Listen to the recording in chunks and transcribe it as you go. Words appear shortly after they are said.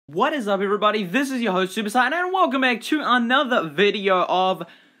What is up, everybody? This is your host Superside, and welcome back to another video of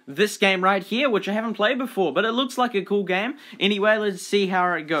this game right here, which I haven't played before, but it looks like a cool game. Anyway, let's see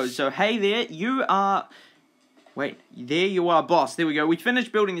how it goes. So, hey there, you are... Wait, there you are, boss. There we go. We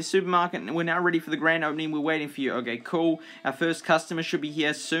finished building the supermarket, and we're now ready for the grand opening. We're waiting for you. Okay, cool. Our first customer should be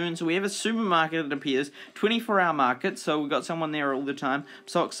here soon. So we have a supermarket, it appears. 24-hour market, so we've got someone there all the time. I'm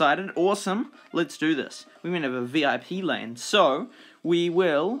so excited. Awesome. Let's do this. We even have a VIP lane. So, we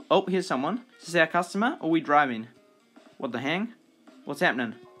will... Oh, here's someone. Is this our customer, or are we driving? What the hang? What's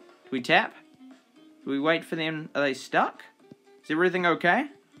happening? Do we tap? Do we wait for them? Are they stuck? Is everything okay?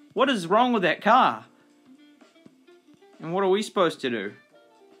 What is wrong with that car? And what are we supposed to do?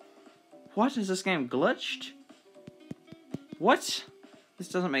 What? Is this game glitched? What? This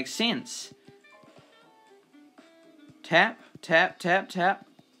doesn't make sense. Tap, tap, tap, tap.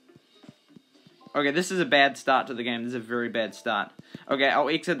 Okay, this is a bad start to the game. This is a very bad start. Okay, I'll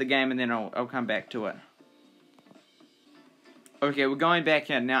exit the game and then I'll come back to it. Okay, we're going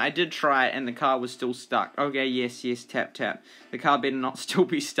back in. Now, I did try it and the car was still stuck. Okay, yes, tap, tap. The car better not still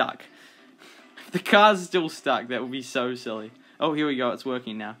be stuck. The car's still stuck. That would be so silly. Oh, here we go. It's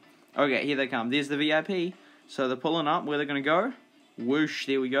working now. Okay, here they come. There's the VIP. So they're pulling up. Where they're going to go? Whoosh.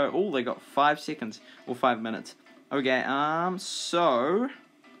 There we go. Oh, they got 5 seconds. Or 5 minutes. Okay, so...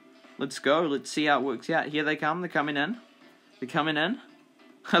 Let's go. Let's see how it works out. Here they come. They're coming in. They're coming in.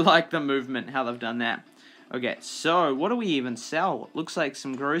 I like the movement, how they've done that. Okay, so what do we even sell? Looks like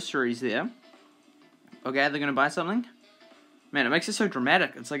some groceries there. Okay, they're going to buy something. Man, it makes it so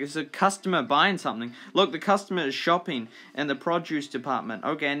dramatic. It's like it's a customer buying something. Look, the customer is shopping in the produce department.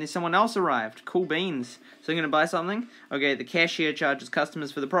 Okay, and there's someone else arrived. Cool beans. So they're going to buy something. Okay, the cashier charges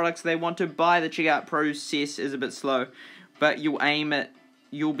customers for the products they want to buy. The checkout process is a bit slow, but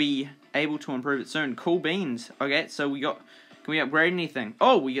you'll be able to improve it soon. Cool beans. Okay, so we got... Can we upgrade anything?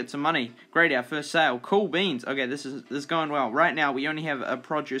 Oh, we get some money. Great, our first sale. Cool beans. Okay, this is going well. Right now, we only have a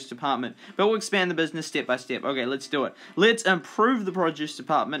produce department, but we'll expand the business step by step. Okay, let's do it. Let's improve the produce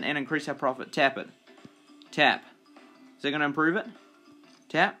department and increase our profit. Tap it. Tap. Is that going to improve it?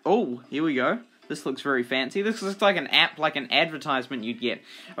 Tap. Oh, here we go. This looks very fancy. This looks like an app, like an advertisement you'd get.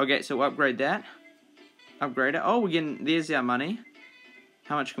 Okay, so we'll upgrade that. Upgrade it. Oh, we're getting... There's our money.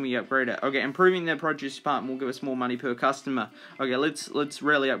 How much can we upgrade it? Okay, improving the produce department will give us more money per customer. Okay, let's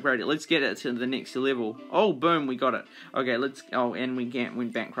really upgrade it. Let's get it to the next level. Oh, boom, we got it. Okay, let's... Oh, and we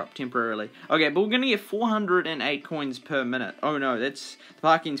went bankrupt temporarily. Okay, but we're going to get 408 coins per minute. Oh, no, that's... The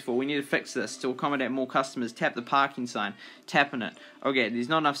parking's full. We need to fix this to accommodate more customers. Tap the parking sign. Tapping it. Okay, there's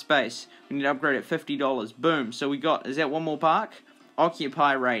not enough space. We need to upgrade it $50. Boom. So we got... Is that one more park?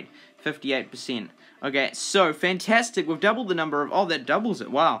 Occupy rate, 58%. Okay, so fantastic. We've doubled the number of... Oh, that doubles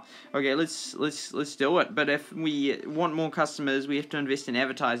it. Wow. Okay, let's do it. But if we want more customers, we have to invest in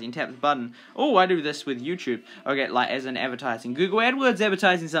advertising. Tap the button. Oh, I do this with YouTube. Okay, like as in advertising. Google AdWords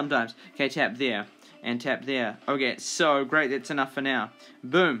advertising sometimes. Okay, tap there and tap there. Okay, so great. That's enough for now.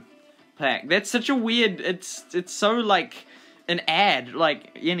 Boom. Pack. That's such a weird... It's so like... An ad,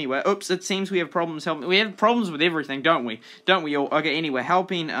 like, anyway, oops, it seems we have problems helping, we have problems with everything, don't we? Don't we all? Okay, anyway,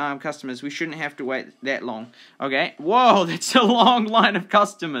 helping, customers, we shouldn't have to wait that long, okay? Whoa, that's a long line of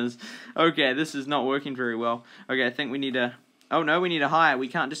customers. Okay, this is not working very well. Okay, I think we need to, oh no, we need to hire, we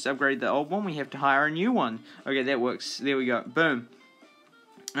can't just upgrade the old one, we have to hire a new one. Okay, that works, there we go, boom.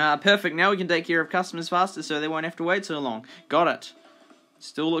 Perfect, now we can take care of customers faster so they won't have to wait so long. Got it.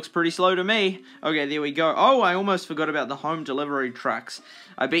 Still looks pretty slow to me. Okay, there we go. Oh, I almost forgot about the home delivery trucks.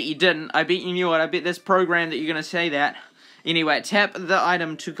 I bet you didn't. I bet you knew it. I bet that's programmed that you're going to say that. Anyway, tap the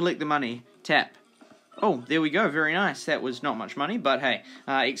item to collect the money. Tap. Oh, there we go. Very nice. That was not much money, but hey,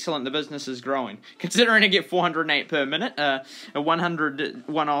 excellent. The business is growing. Considering I get 408 per minute, a 100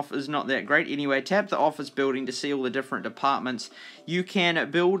 one-off is not that great. Anyway, tap the office building to see all the different departments you can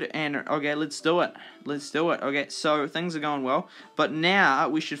build, and okay, let's do it. Let's do it. Okay, so things are going well, but now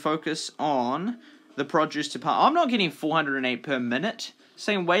we should focus on the produce department. I'm not getting 408 per minute. It's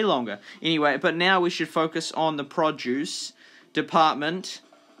taking way longer. Anyway, but now we should focus on the produce department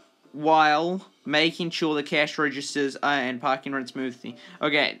while making sure the cash registers and parking run smoothly.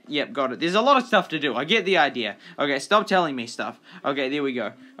 Okay, yep, got it. There's a lot of stuff to do. I get the idea. Okay, stop telling me stuff. Okay, there we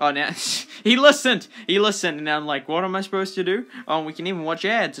go. Oh, now, he listened, and now I'm like, what am I supposed to do? Oh, we can even watch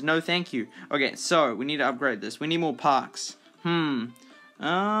ads. No, thank you. Okay, so, we need to upgrade this. We need more parks. We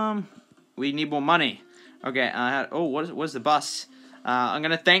need more money. Okay, oh, what's the bus? I'm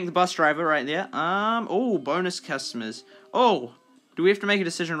gonna thank the bus driver right there. Oh, bonus customers. Oh, do we have to make a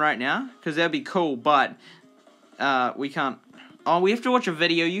decision right now? Because that'd be cool, but we can't. Oh, we have to watch a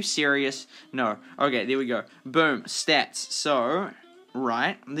video. You serious? No. Okay, there we go. Boom. Stats. So,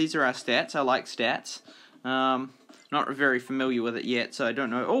 right. These are our stats. I like stats. Not very familiar with it yet, so I don't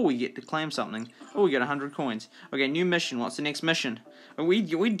know. Oh, we get to claim something. Oh, we got 100 coins. Okay, new mission. What's the next mission? We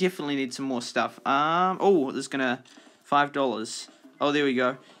definitely need some more stuff. Oh, this is gonna $5. Oh, there we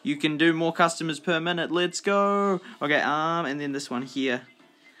go. You can do more customers per minute. Let's go. Okay, and then this one here.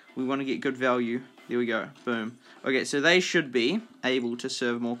 We want to get good value. There we go. Boom. Okay, so they should be able to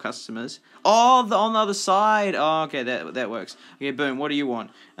serve more customers. Oh, on the other side. Oh, okay, that works. Okay, boom. What do you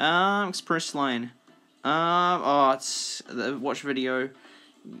want? Express lane. Oh, it's the watch video.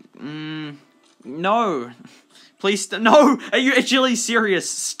 No. Please, no. Are you actually serious?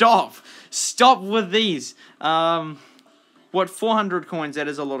 Stop. Stop with these. What, 400 coins? That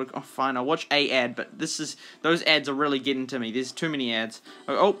is a lot of. Oh, fine. I'll watch a ad, but those ads are really getting to me. There's too many ads.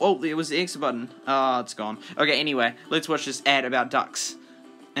 Oh, there was the X button. Oh, it's gone. Okay, anyway, let's watch this ad about ducks.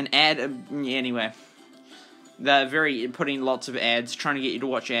 An ad. Yeah, anyway. They're putting lots of ads, trying to get you to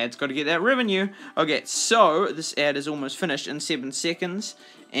watch ads. Got to get that revenue. Okay, so this ad is almost finished in 7 seconds.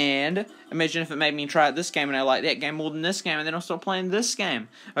 And imagine if it made me try out this game and I like that game more than this game, and then I'll stop playing this game.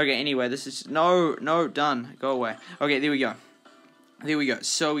 Okay, anyway, this is no, done. Go away. Okay, there we go. There we go.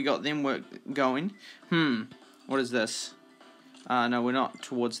 So we got them work going. What is this? No, we're not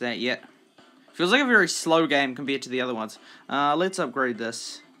towards that yet. Feels like a very slow game compared to the other ones. Let's upgrade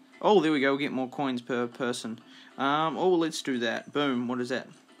this. Oh, there we go. We'll get more coins per person. Oh, let's do that. Boom. What is that?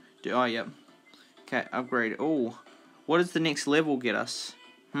 Oh, yep. Okay, upgrade. Oh, what does the next level get us?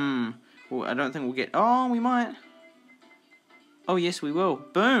 Well, I don't think we'll get. Oh, we might. Oh, yes, we will.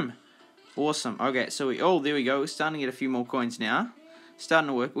 Boom. Awesome. Okay, so oh, there we go. We're starting to get a few more coins now. Starting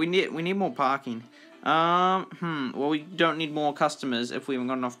to work. We need more parking. Well, we don't need more customers if we haven't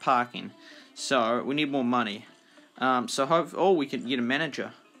got enough parking. So we need more money. Oh, we can get a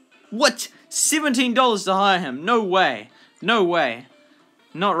manager. What? $17 to hire him? No way. No way.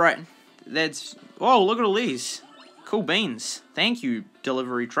 Not right. That's. Oh, look at all these. Cool beans. Thank you,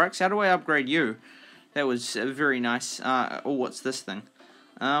 delivery trucks. How do I upgrade you? That was very nice. Oh, what's this thing?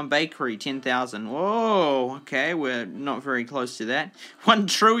 Bakery, 10,000. Whoa, okay, we're not very close to that. 1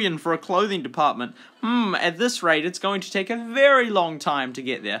 trillion for a clothing department. At this rate, it's going to take a very long time to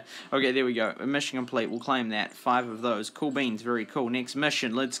get there. Okay, there we go. Mission complete. We'll claim that. 5 of those. Cool beans. Very cool. Next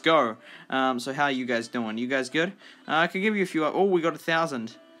mission. Let's go. So how are you guys doing? You guys good? I could give you a few. Oh, we got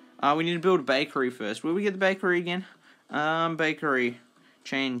 1,000. We need to build a bakery first. Where we get the bakery again? Bakery.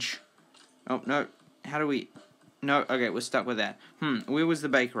 Change. Oh, no. How do we... No, okay, we're stuck with that. Where was the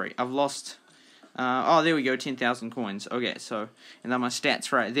bakery? I've lost... oh, there we go, 10,000 coins. Okay, so... And then my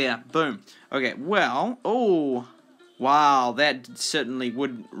stats right there. Boom. Okay, well... Oh... Wow, that certainly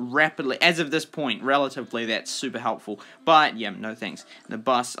would rapidly... As of this point, relatively, that's super helpful. But, yeah, no thanks. The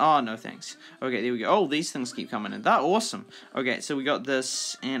bus... Oh, no thanks. Okay, there we go. Oh, these things keep coming in. They're awesome. Okay, so we got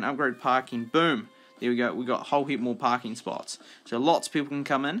this, and upgrade parking. Boom. There we go, we got a whole heap more parking spots. So lots of people can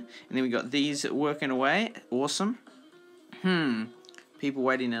come in. And then we got these working away. Awesome. People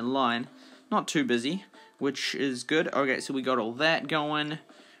waiting in line. Not too busy, which is good. Okay, so we got all that going.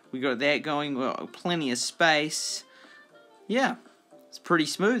 We got that going. We got plenty of space. Yeah, it's pretty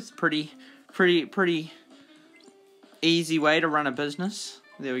smooth. Pretty easy way to run a business.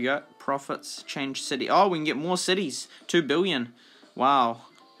 There we go. Profits, change city. Oh, we can get more cities. 2 billion. Wow.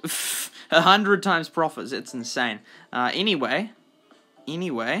 100 times profits. It's insane. Anyway,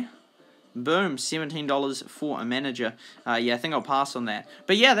 boom, $17 for a manager. Yeah, I think I'll pass on that.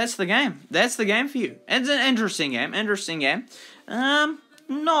 But yeah, that's the game. That's the game for you. It's an interesting game.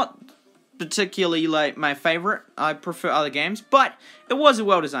 Not particularly like my favorite. I prefer other games, but it was a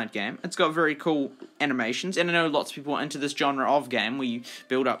well-designed game. It's got very cool animations, and I know lots of people are into this genre of game where you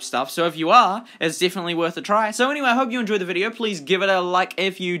build up stuff, so if you are, it's definitely worth a try. So anyway, I hope you enjoyed the video. Please give it a like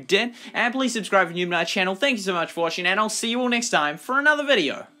if you did, and please subscribe if you're new to my channel. Thank you so much for watching, and I'll see you all next time for another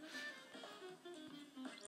video.